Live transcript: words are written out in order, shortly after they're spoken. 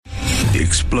The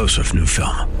explosive new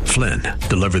film, Flynn,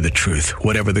 deliver the truth,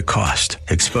 whatever the cost.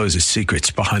 Exposes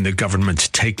secrets behind the government's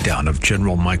takedown of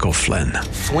General Michael Flynn.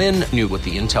 Flynn knew what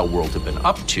the intel world had been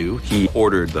up to. He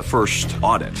ordered the first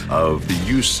audit of the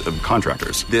use of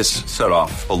contractors. This set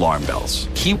off alarm bells.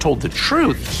 He told the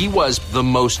truth. He was the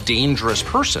most dangerous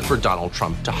person for Donald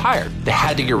Trump to hire. They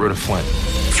had to get rid of Flynn.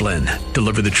 Flynn,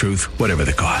 deliver the truth, whatever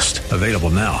the cost. Available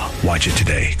now. Watch it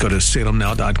today. Go to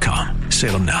salemnow.com.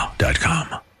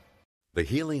 salemnow.com. The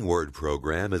Healing Word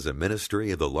program is a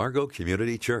ministry of the Largo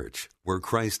Community Church, where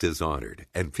Christ is honored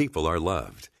and people are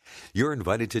loved. You're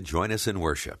invited to join us in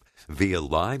worship via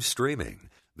live streaming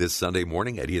this Sunday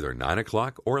morning at either 9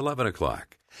 o'clock or 11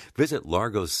 o'clock. Visit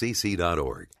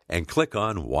largocc.org and click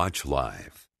on Watch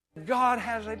Live. God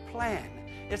has a plan.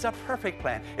 It's a perfect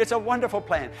plan. It's a wonderful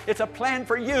plan. It's a plan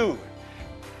for you.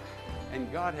 And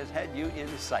God has had you in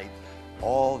sight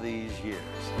all these years.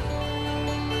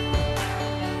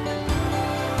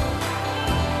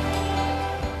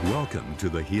 Welcome to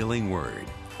the Healing Word,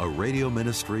 a radio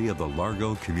ministry of the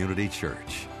Largo Community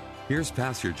Church. Here's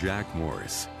Pastor Jack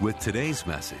Morris with today's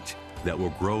message that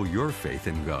will grow your faith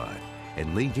in God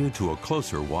and lead you to a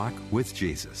closer walk with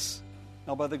Jesus.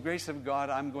 Now, by the grace of God,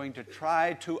 I'm going to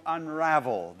try to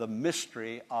unravel the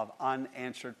mystery of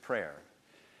unanswered prayer.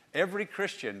 Every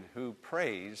Christian who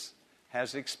prays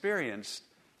has experienced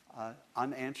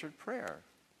unanswered prayer.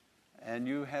 And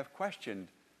you have questioned,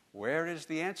 where is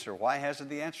the answer? Why hasn't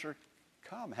the answer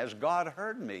come? Has God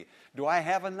heard me? Do I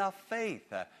have enough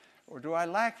faith? Or do I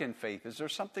lack in faith? Is there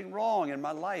something wrong in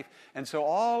my life? And so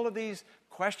all of these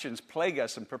questions plague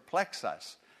us and perplex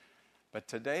us. But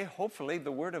today, hopefully, the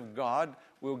Word of God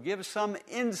will give some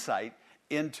insight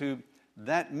into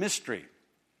that mystery.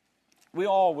 We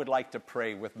all would like to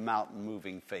pray with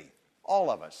mountain-moving faith. All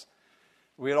of us.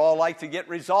 We'd all like to get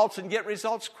results and get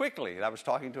results quickly. I was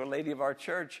talking to a lady of our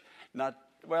church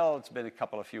it's been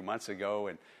a few months ago,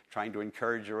 and trying to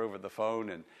encourage her over the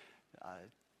phone, and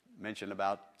mentioned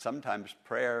about sometimes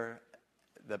prayer,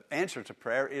 the answer to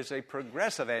prayer is a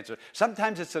progressive answer.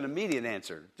 Sometimes it's an immediate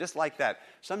answer, just like that.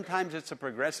 Sometimes it's a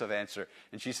progressive answer.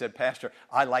 And she said, Pastor,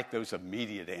 I like those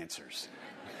immediate answers.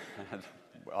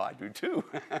 Well, I do too.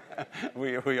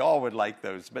 we all would like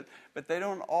those, but they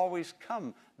don't always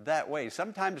come that way.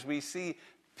 Sometimes we see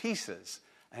pieces.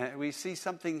 We see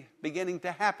something beginning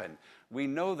to happen. We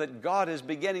know that God is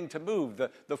beginning to move.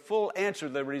 The full answer,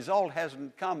 the result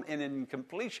hasn't come in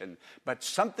completion, but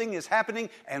something is happening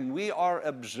and we are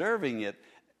observing it.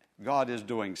 God is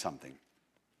doing something.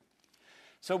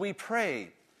 So we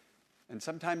pray, and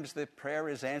sometimes the prayer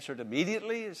is answered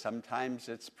immediately, sometimes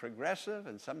it's progressive,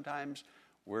 and sometimes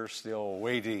we're still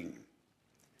waiting.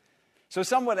 So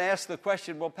someone asked the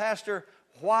question, well, Pastor,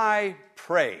 why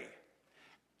pray?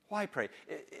 Why pray?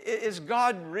 Is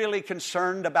God really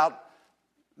concerned about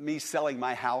me selling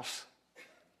my house?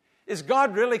 Is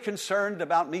God really concerned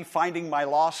about me finding my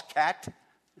lost cat?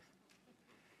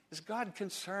 Is God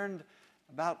concerned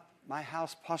about my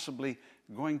house possibly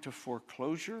going to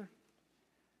foreclosure?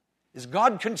 Is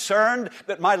God concerned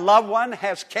that my loved one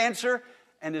has cancer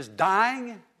and is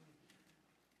dying?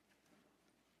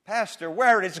 Pastor,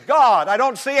 where is God? I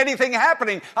don't see anything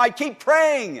happening. I keep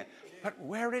praying. But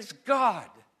where is God?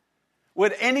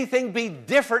 Would anything be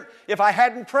different if I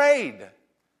hadn't prayed?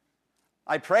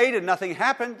 I prayed and nothing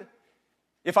happened.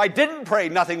 If I didn't pray,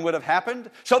 nothing would have happened.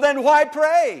 So then why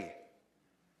pray?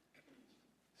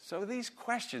 So these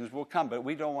questions will come, but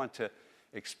we don't want to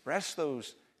express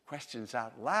those questions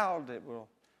out loud. It will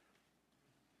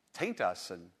taint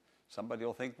us, and somebody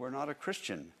will think we're not a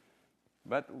Christian.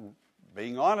 But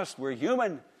being honest, we're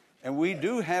human, and we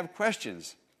do have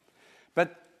questions.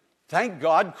 But thank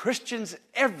God, Christians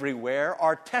everywhere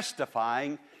are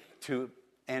testifying to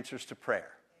answers to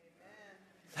prayer. Amen.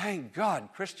 Thank God,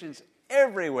 Christians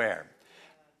everywhere.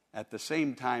 At the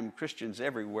same time, Christians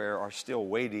everywhere are still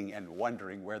waiting and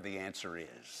wondering where the answer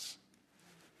is.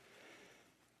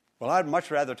 Well, I'd much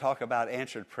rather talk about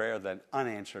answered prayer than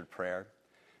unanswered prayer.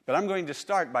 But I'm going to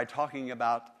start by talking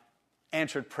about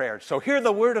answered prayer. So hear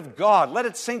the Word of God. Let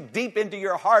it sink deep into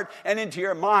your heart and into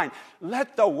your mind.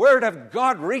 Let the Word of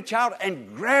God reach out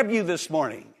and grab you this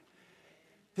morning.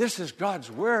 This is God's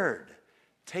Word.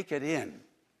 Take it in.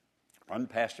 One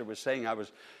pastor was saying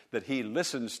that he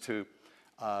listens to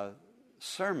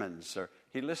sermons, or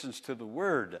he listens to the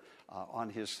Word on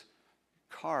his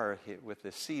car with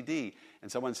the CD.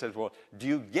 And someone said, well, do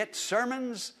you get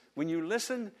sermons when you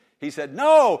listen? He said,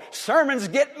 no, sermons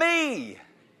get me.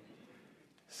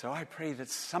 So I pray that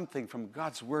something from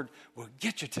God's Word will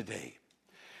get you today.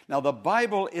 Now, the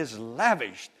Bible is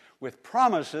lavished with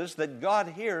promises that God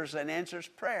hears and answers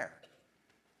prayer.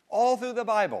 All through the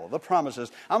Bible, the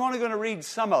promises. I'm only going to read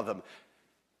some of them.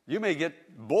 You may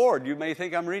get bored. You may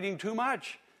think I'm reading too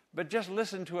much. But just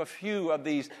listen to a few of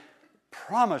these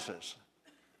promises.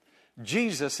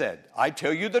 Jesus said, I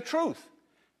tell you the truth.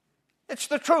 It's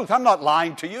the truth. I'm not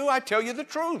lying to you. I tell you the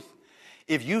truth.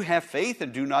 If you have faith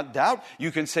and do not doubt,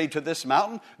 you can say to this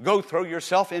mountain, go throw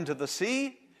yourself into the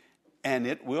sea, and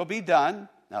it will be done.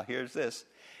 Now here's this.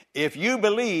 If you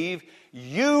believe,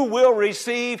 you will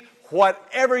receive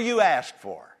whatever you ask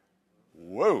for.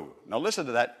 Whoa. Now listen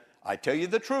to that. I tell you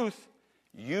the truth.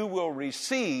 You will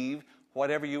receive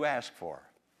whatever you ask for.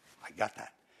 I got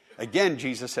that. Again,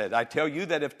 Jesus said, I tell you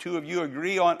that if two of you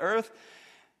agree on earth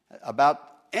about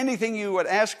anything you would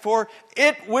ask for,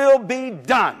 it will be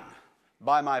done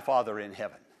by my Father in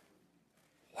heaven.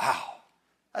 Wow.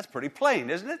 That's pretty plain,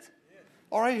 isn't it?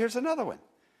 All right, here's another one.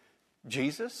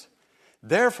 Jesus,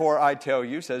 therefore I tell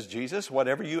you, says Jesus,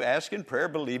 whatever you ask in prayer,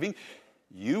 believing,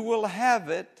 you will have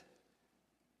it.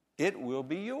 It will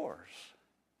be yours.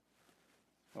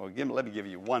 Well, again, let me give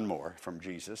you one more from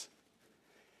Jesus.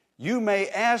 You may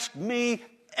ask me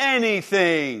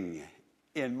anything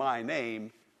in my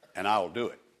name, and I'll do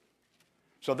it.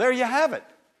 So there you have it.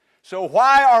 So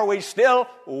why are we still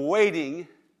waiting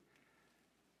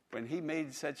when he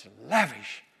made such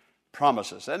lavish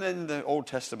promises? And in the Old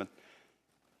Testament.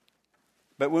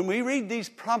 But when we read these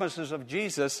promises of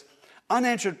Jesus,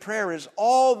 unanswered prayer is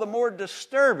all the more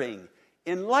disturbing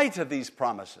in light of these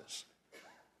promises.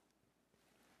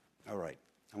 All right,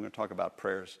 I'm going to talk about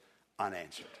prayers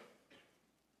unanswered.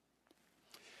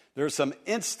 There are some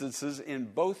instances in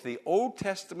both the Old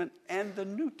Testament and the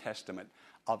New Testament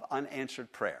of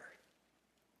unanswered prayer.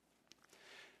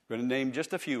 I'm going to name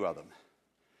just a few of them.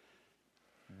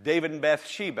 David and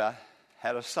Bathsheba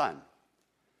had a son.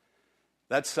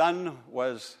 That son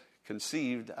was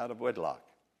conceived out of wedlock.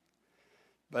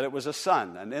 But it was a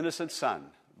son, an innocent son,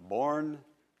 born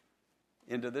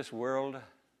into this world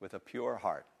with a pure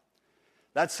heart.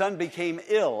 That son became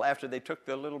ill after they took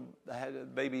the little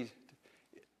baby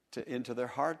into their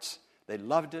hearts. They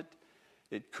loved it.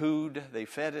 It cooed. They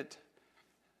fed it.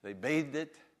 They bathed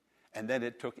it. And then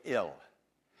it took ill.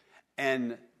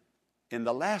 And in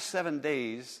the last 7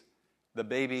 days, the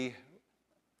baby's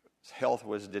health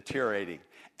was deteriorating.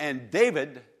 And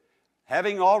David,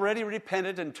 having already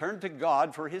repented and turned to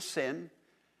God for his sin,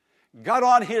 got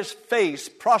on his face,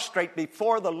 prostrate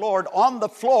before the Lord on the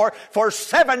floor. For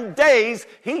 7 days,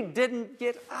 he didn't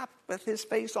get up with his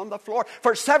face on the floor.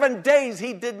 For 7 days,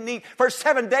 he didn't eat. For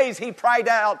 7 days, he cried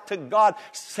out to God,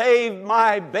 save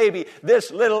my baby,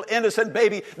 this little innocent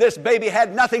baby. This baby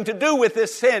had nothing to do with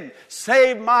this sin.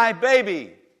 Save my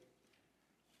baby.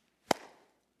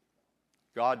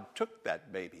 God took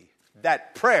that baby.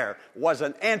 That prayer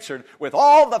wasn't answered with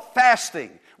all the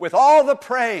fasting, with all the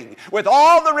praying, with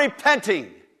all the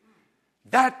repenting.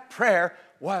 That prayer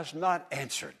was not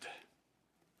answered.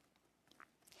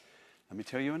 Let me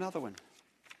tell you another one.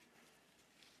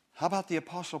 How about the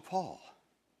Apostle Paul?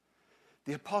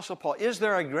 The Apostle Paul. Is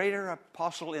there a greater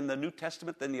apostle in the New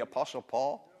Testament than the Apostle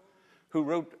Paul, who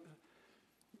wrote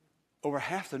over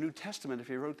half the New Testament if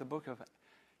he wrote the book of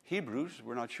Hebrews?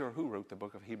 We're not sure who wrote the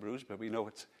book of Hebrews, but we know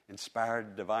it's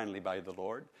inspired divinely by the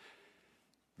Lord,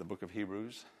 the book of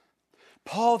Hebrews.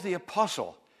 Paul the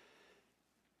apostle,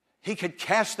 he could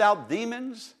cast out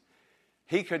demons.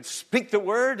 He could speak the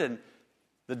word and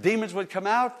the demons would come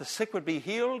out. The sick would be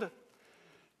healed.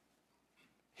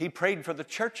 He prayed for the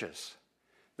churches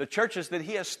that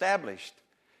he established.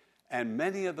 And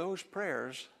many of those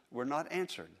prayers were not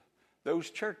answered. Those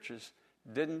churches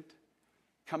didn't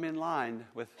come in line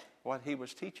with what he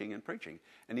was teaching and preaching,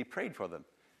 and he prayed for them.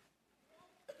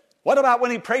 What about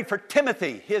when he prayed for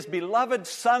Timothy, his beloved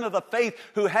son of the faith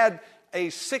who had a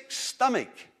sick stomach?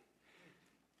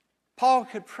 Paul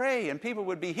could pray and people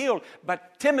would be healed,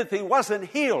 but Timothy wasn't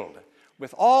healed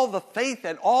with all the faith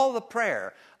and all the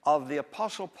prayer of the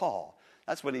Apostle Paul.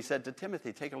 That's when he said to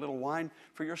Timothy, take a little wine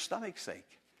for your stomach's sake.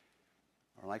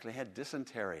 Or likely had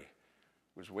dysentery,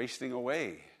 was wasting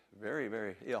away, very,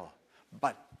 very ill.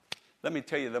 But let me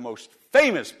tell you the most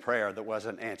famous prayer that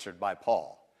wasn't answered by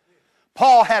Paul.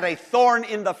 Paul had a thorn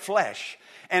in the flesh,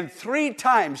 and 3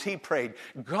 times he prayed,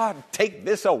 God, take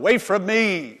this away from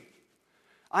me.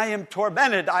 I am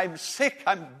tormented, I'm sick,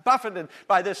 I'm buffeted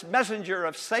by this messenger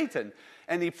of Satan.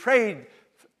 And he prayed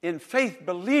in faith,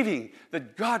 believing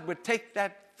that God would take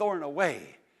that thorn away.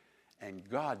 And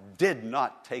God did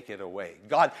not take it away.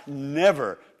 God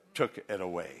never took it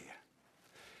away.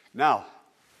 Now,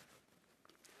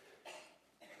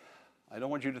 I don't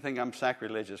want you to think I'm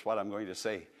sacrilegious what I'm going to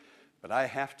say, but I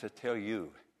have to tell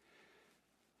you,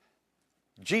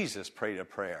 Jesus prayed a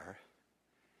prayer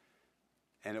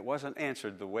And it wasn't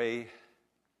answered the way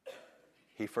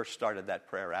he first started that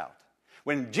prayer out.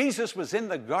 When Jesus was in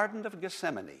the Garden of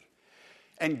Gethsemane,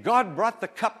 and God brought the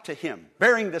cup to him,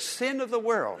 bearing the sin of the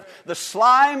world, the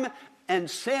slime and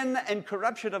sin and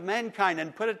corruption of mankind,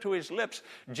 and put it to his lips,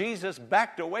 Jesus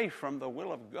backed away from the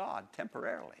will of God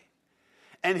temporarily.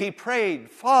 And he prayed,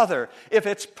 Father, if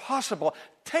it's possible,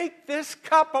 take this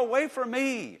cup away from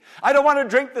me. I don't want to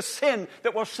drink the sin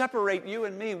that will separate you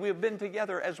and me. We've been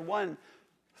together as one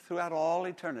throughout all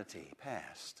eternity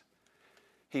past.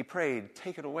 He prayed,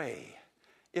 take it away.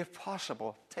 If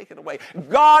possible, take it away.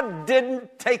 God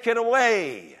didn't take it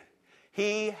away.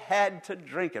 He had to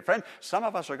drink it. Friend, some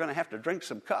of us are going to have to drink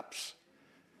some cups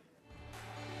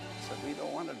that we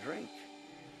don't want to drink.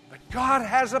 But God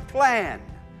has a plan.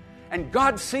 And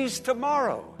God sees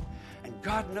tomorrow. And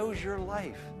God knows your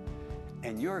life.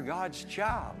 And you're God's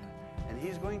child. And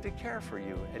He's going to care for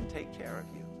you and take care of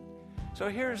you. So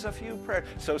here's a few prayers.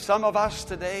 So some of us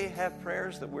today have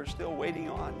prayers that we're still waiting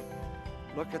on.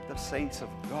 Look at the saints of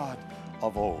God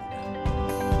of old.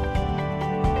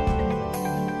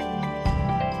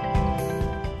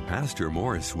 Pastor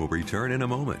Morris will return in a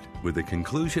moment with the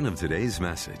conclusion of today's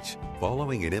message,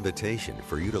 following an invitation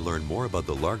for you to learn more about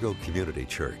the Largo Community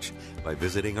Church by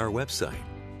visiting our website,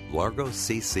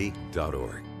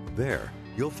 largocc.org. There,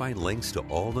 you'll find links to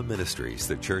all the ministries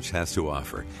the church has to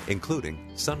offer,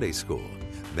 including Sunday school,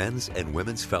 men's and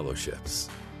women's fellowships,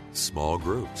 small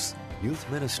groups, youth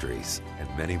ministries, and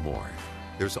many more.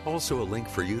 There's also a link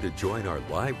for you to join our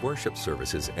live worship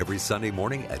services every Sunday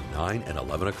morning at 9 and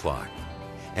 11 o'clock,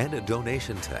 and a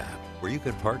donation tab where you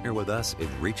can partner with us in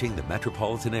reaching the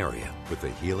metropolitan area with the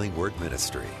Healing Word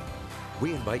Ministry.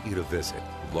 We invite you to visit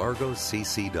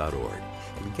largocc.org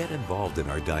and get involved in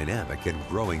our dynamic and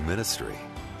growing ministry,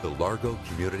 the Largo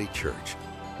Community Church,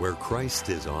 where Christ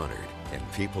is honored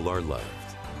and people are loved.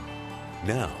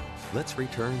 Now, let's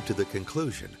return to the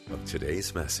conclusion of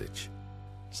today's message.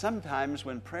 Sometimes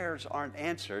when prayers aren't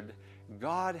answered,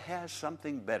 God has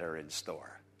something better in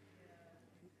store.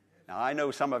 Now, I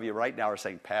know some of you right now are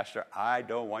saying, Pastor, I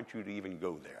don't want you to even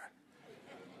go there.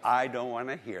 I don't want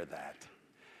to hear that.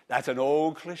 That's an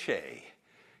old cliche.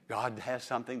 God has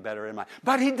something better in mind.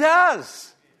 But He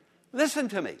does. Listen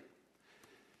to me.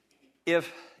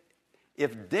 If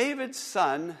David's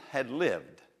son had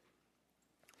lived,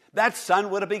 that son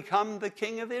would have become the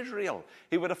king of Israel.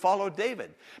 He would have followed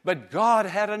David. But God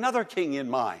had another king in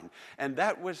mind, and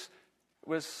that was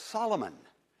Solomon.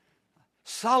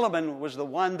 Solomon was the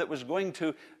one that was going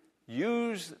to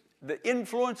use the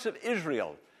influence of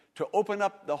Israel to open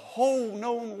up the whole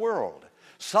known world.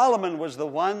 Solomon was the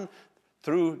one,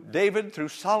 through David, through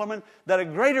Solomon, that a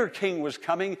greater king was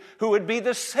coming who would be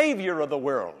the savior of the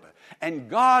world. And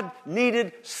God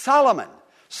needed Solomon.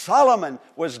 Solomon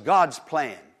was God's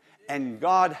plan. And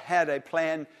God had a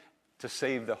plan to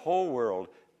save the whole world,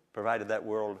 provided that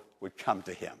world would come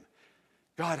to Him.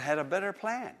 God had a better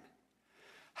plan.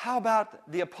 How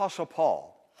about the Apostle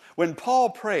Paul? When Paul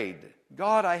prayed,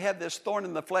 God, I have this thorn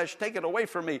in the flesh, take it away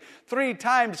from me. 3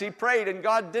 times he prayed and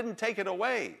God didn't take it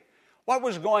away. What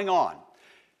was going on?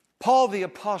 Paul the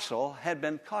Apostle had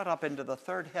been caught up into the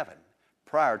third heaven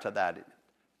prior to that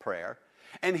prayer.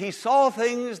 And he saw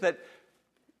things that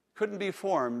couldn't be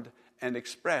formed and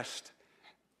expressed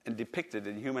and depicted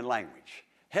in human language.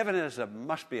 Heaven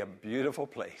must be a beautiful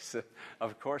place.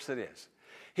 Of course it is.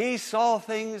 He saw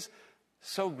things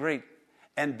so great.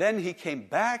 And then he came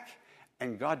back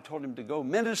and God told him to go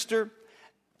minister.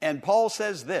 And Paul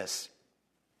says this.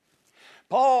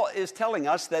 Paul is telling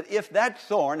us that if that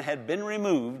thorn had been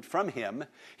removed from him,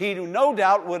 he no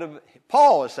doubt would have,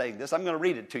 Paul is saying this, I'm going to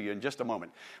read it to you in just a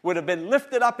moment, would have been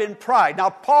lifted up in pride. Now,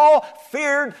 Paul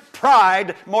feared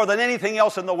pride more than anything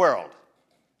else in the world.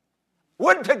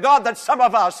 Would to God that some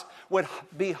of us would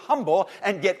be humble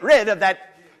and get rid of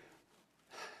that,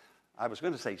 I was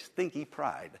going to say stinky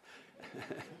pride.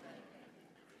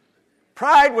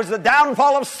 Pride was the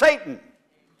downfall of Satan.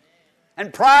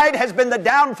 And pride has been the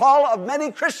downfall of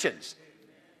many Christians.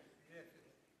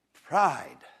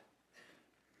 Pride.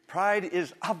 Pride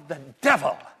is of the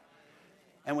devil.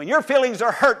 And when your feelings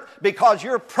are hurt because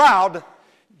you're proud,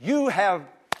 you have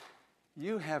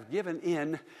given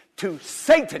in to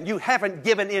Satan. You haven't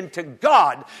given in to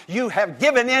God. You have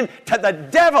given in to the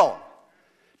devil.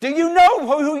 Do you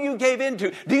know who you gave in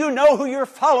to? Do you know who you're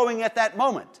following at that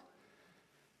moment?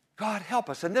 God help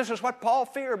us. And this is what Paul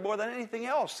feared more than anything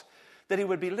else, that he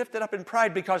would be lifted up in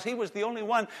pride because he was the only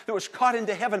one that was caught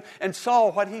into heaven and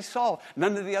saw what he saw.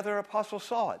 None of the other apostles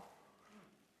saw it.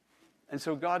 And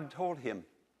so God told him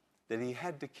that he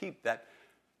had to keep that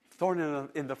thorn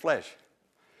in the flesh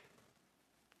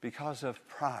because of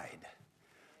pride.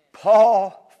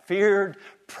 Paul feared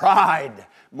pride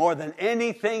more than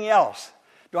anything else.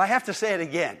 Do I have to say it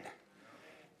again?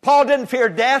 Paul didn't fear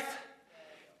death.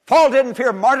 Paul didn't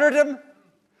fear martyrdom.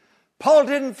 Paul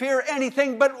didn't fear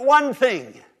anything but one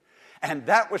thing, and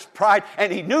that was pride.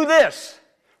 And he knew this.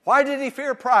 Why did he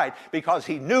fear pride? Because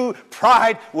he knew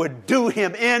pride would do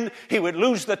him in. He would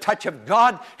lose the touch of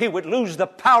God. He would lose the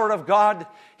power of God.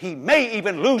 He may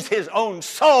even lose his own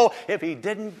soul if he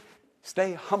didn't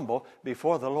stay humble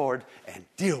before the Lord and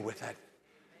deal with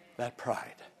that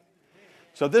pride.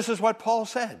 So this is what Paul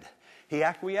said. He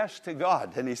acquiesced to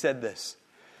God, and he said this: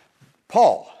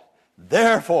 Paul,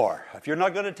 therefore, if you're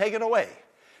not going to take it away,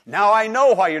 now I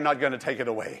know why you're not going to take it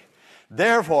away.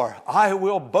 Therefore, I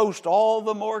will boast all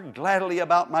the more gladly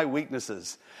about my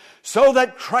weaknesses, so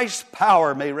that Christ's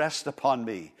power may rest upon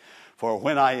me. For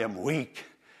when I am weak,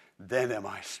 then am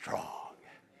I strong.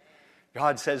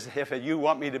 God says, if you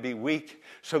want me to be weak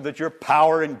so that your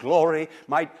power and glory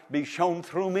might be shown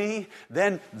through me,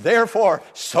 then therefore,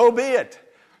 so be it.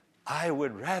 I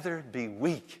would rather be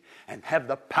weak and have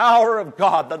the power of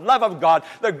God, the love of God,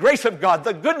 the grace of God,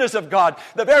 the goodness of God,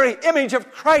 the very image of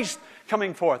Christ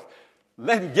coming forth.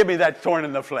 Then give me that thorn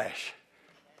in the flesh.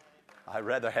 I'd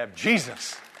rather have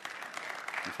Jesus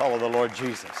and follow the Lord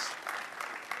Jesus.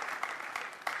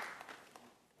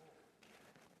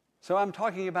 So I'm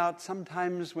talking about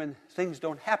sometimes when things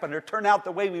don't happen or turn out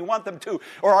the way we want them to,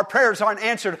 or our prayers aren't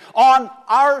answered on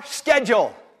our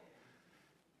schedule.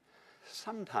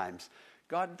 Sometimes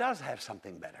God does have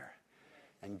something better.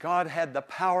 And God had the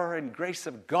power and grace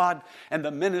of God and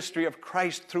the ministry of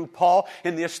Christ through Paul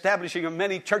in the establishing of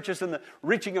many churches and the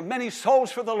reaching of many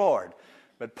souls for the Lord.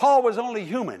 But Paul was only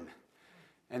human,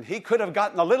 and he could have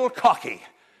gotten a little cocky.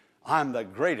 I'm the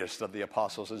greatest of the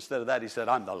apostles. Instead of that, he said,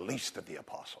 I'm the least of the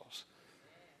apostles.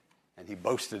 And he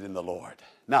boasted in the Lord.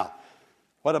 Now,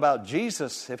 what about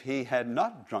Jesus if he had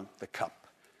not drunk the cup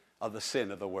of the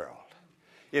sin of the world?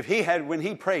 If he had, when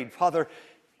he prayed, Father,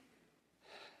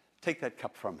 take that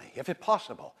cup from me, if it's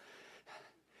possible.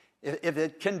 If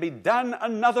it can be done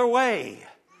another way.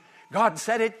 God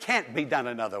said it can't be done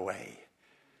another way.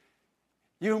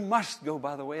 You must go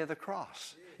by the way of the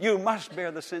cross. You must bear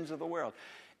the sins of the world.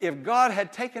 If God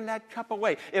had taken that cup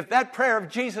away, if that prayer of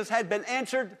Jesus had been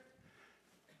answered,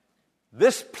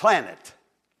 this planet,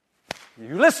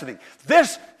 you listening,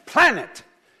 this planet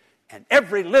and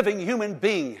every living human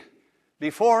being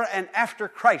before and after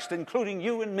Christ, including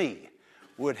you and me,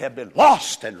 would have been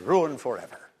lost and ruined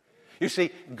forever. You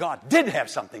see, God did have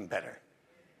something better.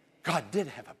 God did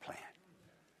have a plan.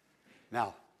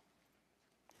 Now,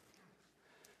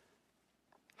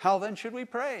 how then should we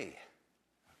pray?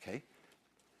 Okay,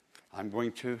 I'm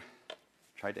going to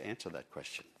try to answer that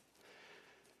question.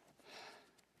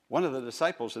 One of the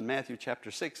disciples in Matthew chapter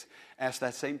 6 asked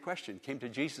that same question, came to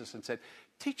Jesus and said,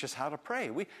 teach us how to pray.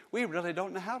 We really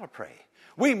don't know how to pray.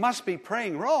 We must be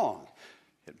praying wrong.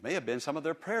 It may have been some of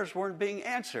their prayers weren't being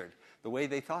answered the way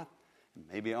they thought,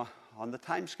 maybe on the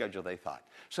time schedule they thought.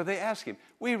 So they asked him,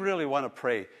 we really want to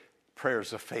pray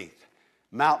prayers of faith,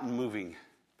 mountain-moving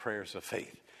prayers of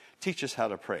faith. Teach us how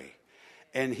to pray.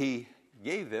 And he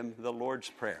gave them the Lord's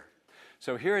Prayer.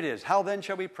 So here it is. How then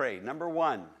shall we pray? Number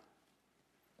 1.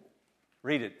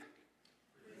 Read it.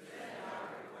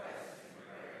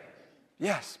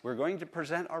 Yes, we're going to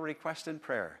present our request in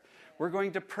prayer. We're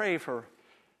going to pray for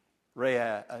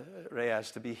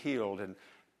Reyes to be healed and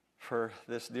for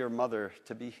this dear mother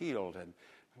to be healed. And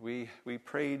we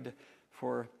prayed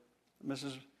for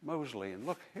Mrs. Mosley. And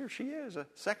look, here she is, a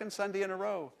second Sunday in a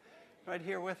row, right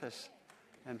here with us.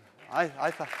 And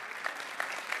I thought...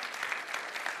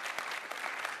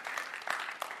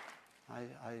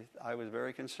 I was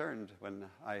very concerned when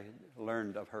I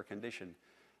learned of her condition.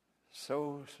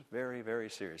 So very, very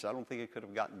serious. I don't think it could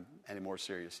have gotten any more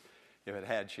serious. If it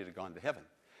had, she'd have gone to heaven.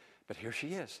 But here she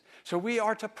is. So we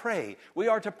are to pray. We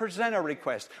are to present a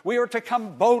request. We are to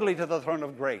come boldly to the throne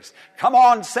of grace. Come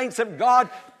on, saints of God,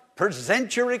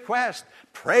 present your request.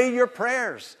 Pray your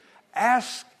prayers.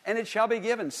 Ask, and it shall be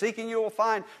given. Seeking, you will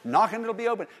find. Knocking, it will be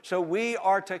open. So we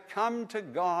are to come to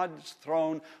God's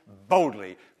throne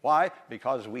boldly. Why?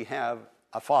 Because we have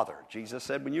a Father. Jesus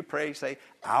said, when you pray, say,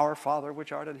 Our Father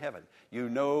which art in heaven. You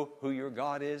know who your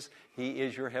God is. He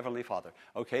is your heavenly Father.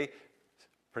 Okay?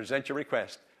 Present your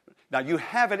request. Now, you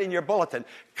have it in your bulletin.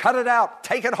 Cut it out.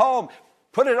 Take it home.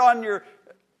 Put it on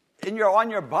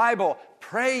your Bible.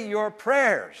 Pray your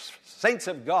prayers. Saints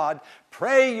of God,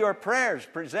 pray your prayers.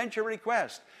 Present your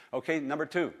request. Okay, number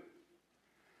 2.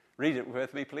 Read it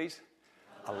with me, please.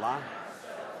 Align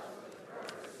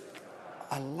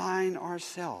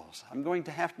ourselves. I'm going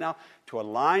to have now to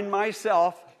align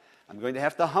myself. I'm going to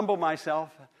have to humble myself.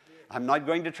 I'm not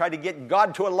going to try to get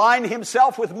God to align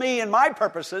himself with me and my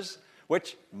purposes,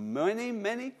 which many,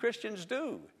 many Christians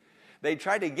do. They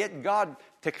try to get God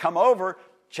to come over,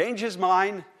 change his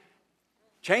mind,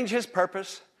 change his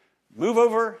purpose, move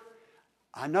over.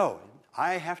 I know.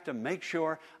 I have to make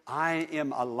sure I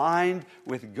am aligned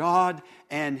with God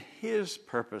and his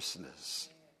purposes.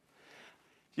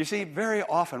 You see, very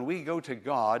often we go to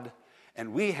God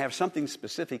and we have something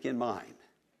specific in mind.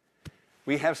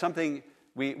 We have something,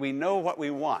 we know what we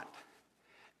want,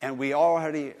 and we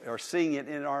already are seeing it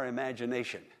in our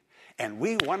imagination. And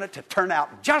we want it to turn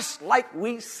out just like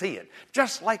we see it,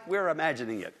 just like we're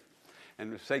imagining it.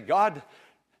 And we say, God,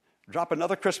 drop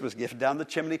another Christmas gift down the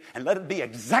chimney and let it be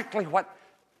exactly what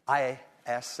I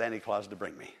asked Santa Claus to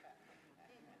bring me.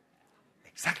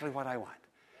 Exactly what I want.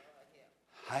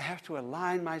 I have to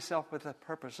align myself with the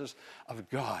purposes of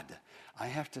God. I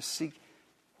have to seek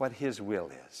what his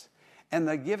will is. And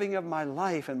the giving of my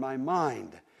life and my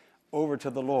mind over to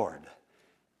the Lord,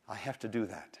 I have to do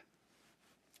that.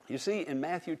 You see, in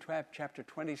Matthew chapter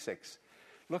 26,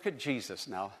 look at Jesus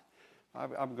now.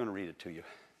 I'm going to read it to you.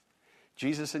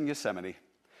 Jesus in Gethsemane,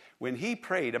 when he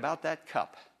prayed about that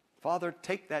cup, Father,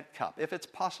 take that cup, if it's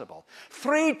possible.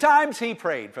 3 times he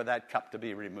prayed for that cup to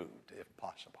be removed, if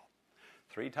possible.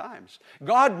 3 times.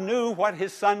 God knew what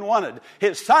his son wanted.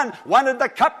 His son wanted the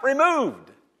cup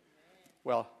removed.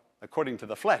 Well, according to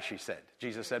the flesh, he said.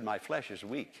 Jesus said, my flesh is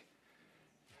weak.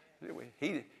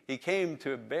 He came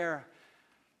to bear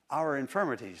our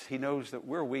infirmities. He knows that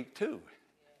we're weak too.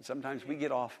 Sometimes we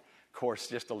get off course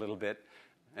just a little bit.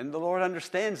 And the Lord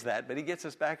understands that, but he gets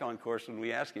us back on course when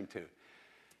we ask him to.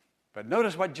 But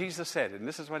notice what Jesus said, and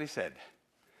this is what he said.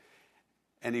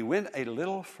 And he went a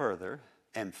little further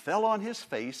and fell on his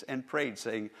face and prayed,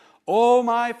 saying, "O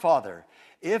my Father,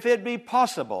 if it be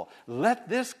possible, let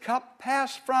this cup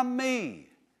pass from me."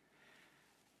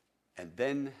 And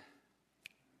then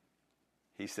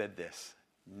he said this,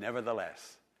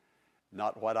 "Nevertheless,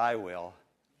 not what I will,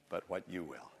 but what you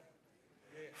will."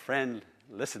 Friend,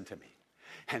 listen to me.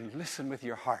 And listen with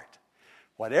your heart.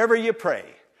 Whatever you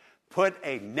pray, put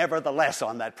a nevertheless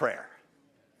on that prayer.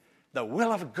 The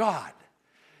will of God.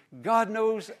 God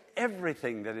knows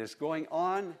everything that is going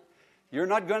on. You're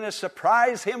not going to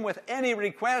surprise him with any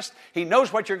request. He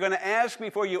knows what you're going to ask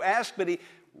before you ask, but he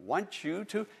wants you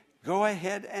to go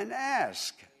ahead and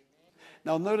ask.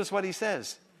 Now notice what he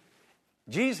says.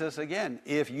 Jesus, again,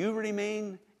 if you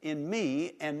remain in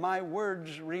me and my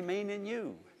words remain in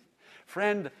you.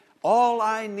 Friend, all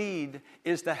I need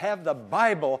is to have the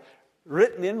Bible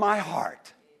written in my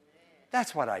heart.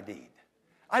 That's what I need.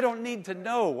 I don't need to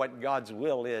know what God's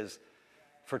will is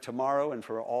for tomorrow and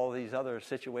for all these other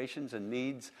situations and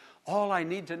needs. All I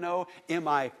need to know, am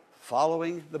I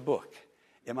following the book?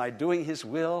 Am I doing his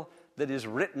will that is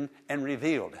written and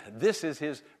revealed? This is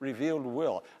his revealed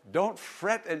will. Don't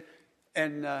fret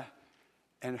and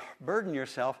burden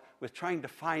yourself with trying to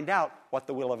find out what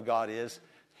the will of God is.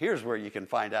 Here's where you can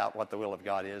find out what the will of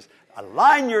God is.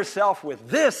 Align yourself with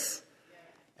this.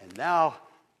 And now,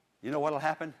 you know what will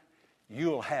happen?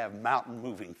 You'll have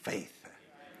mountain-moving faith.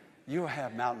 You'll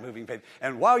have mountain-moving faith.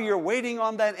 And while you're waiting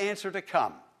on that answer to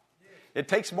come, it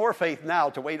takes more faith now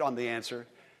to wait on the answer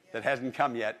that hasn't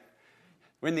come yet.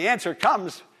 When the answer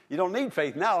comes, you don't need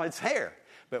faith now. It's here.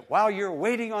 But while you're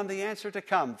waiting on the answer to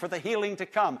come, for the healing to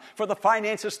come, for the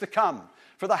finances to come,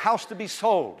 for the house to be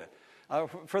sold,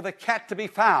 for the cat to be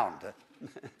found.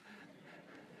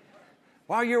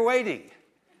 While you're waiting,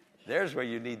 there's where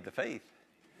you need the faith.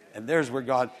 And there's where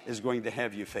God is going to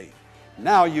have you faith.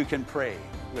 Now you can pray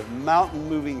with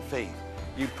mountain-moving faith.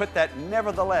 You put that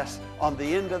nevertheless on the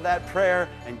end of that prayer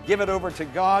and give it over to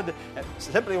God. And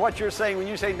simply what you're saying, when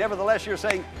you say nevertheless, you're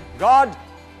saying, God,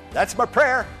 that's my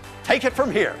prayer. Take it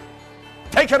from here.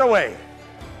 Take it away.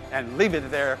 And leave it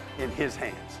there in his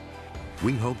hands.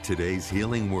 We hope today's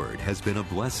healing word has been a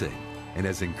blessing and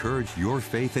has encouraged your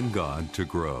faith in God to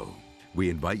grow. We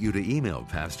invite you to email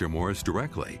Pastor Morris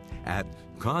directly at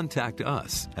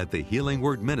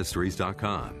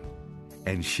contactus@thehealingwordministries.com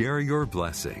and share your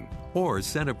blessing, or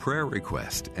send a prayer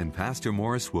request and Pastor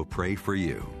Morris will pray for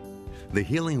you. The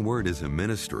Healing Word is a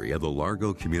ministry of the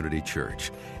Largo Community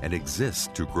Church and exists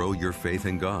to grow your faith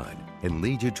in God and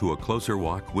lead you to a closer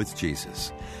walk with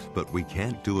Jesus. But we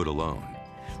can't do it alone.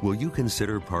 Will you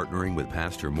consider partnering with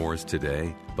Pastor Morris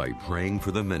today by praying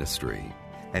for the ministry?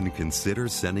 And consider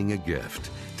sending a gift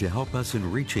to help us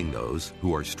in reaching those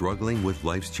who are struggling with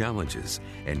life's challenges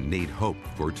and need hope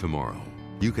for tomorrow.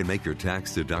 You can make your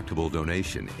tax-deductible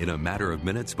donation in a matter of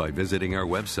minutes by visiting our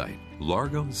website,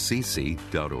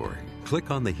 largocc.org.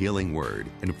 Click on the Healing Word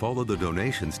and follow the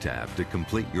Donations tab to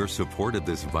complete your support of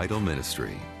this vital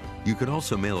ministry. You can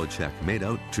also mail a check made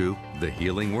out to The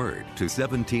Healing Word to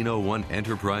 1701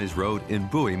 Enterprise Road in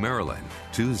Bowie, Maryland,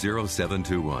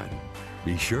 20721.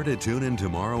 Be sure to tune in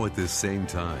tomorrow at this same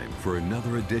time for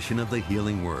another edition of The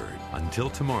Healing Word.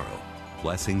 Until tomorrow,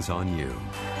 blessings on you.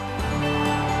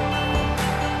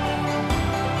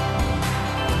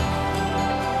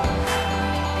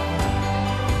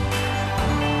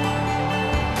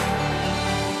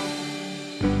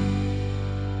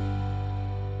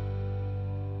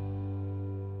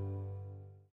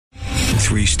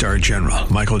 Three-star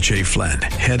General Michael J. Flynn,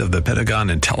 head of the Pentagon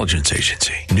Intelligence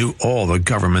Agency, knew all the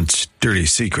government's dirty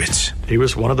secrets. He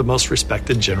was one of the most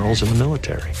respected generals in the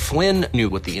military. Flynn knew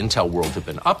what the intel world had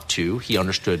been up to. He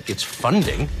understood its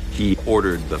funding. He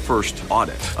ordered the first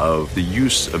audit of the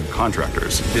use of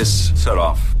contractors. This set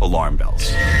off alarm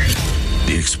bells.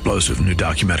 The explosive new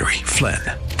documentary, Flynn,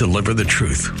 Deliver the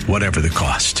Truth, Whatever the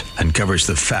Cost, uncovers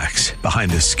the facts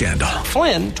behind this scandal.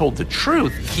 Flynn told the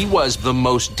truth. He was the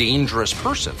most dangerous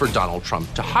person for Donald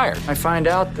Trump to hire. I find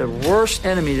out the worst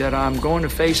enemy that I'm going to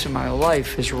face in my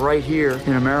life is right here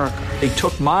in America. They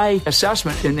took my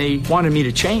assessment and they wanted me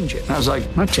to change it. And I was like,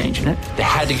 I'm not changing it. They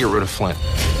had to get rid of Flynn.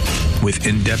 With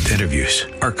in-depth interviews,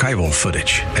 archival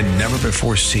footage, and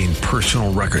never-before-seen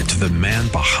personal records of the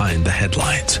man behind the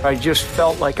headlines. I just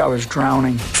felt like I was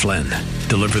drowning. Flynn,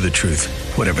 Deliver the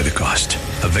Truth, Whatever the Cost.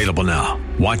 Available now.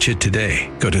 Watch it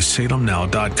today. Go to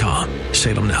salemnow.com.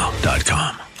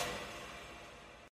 salemnow.com.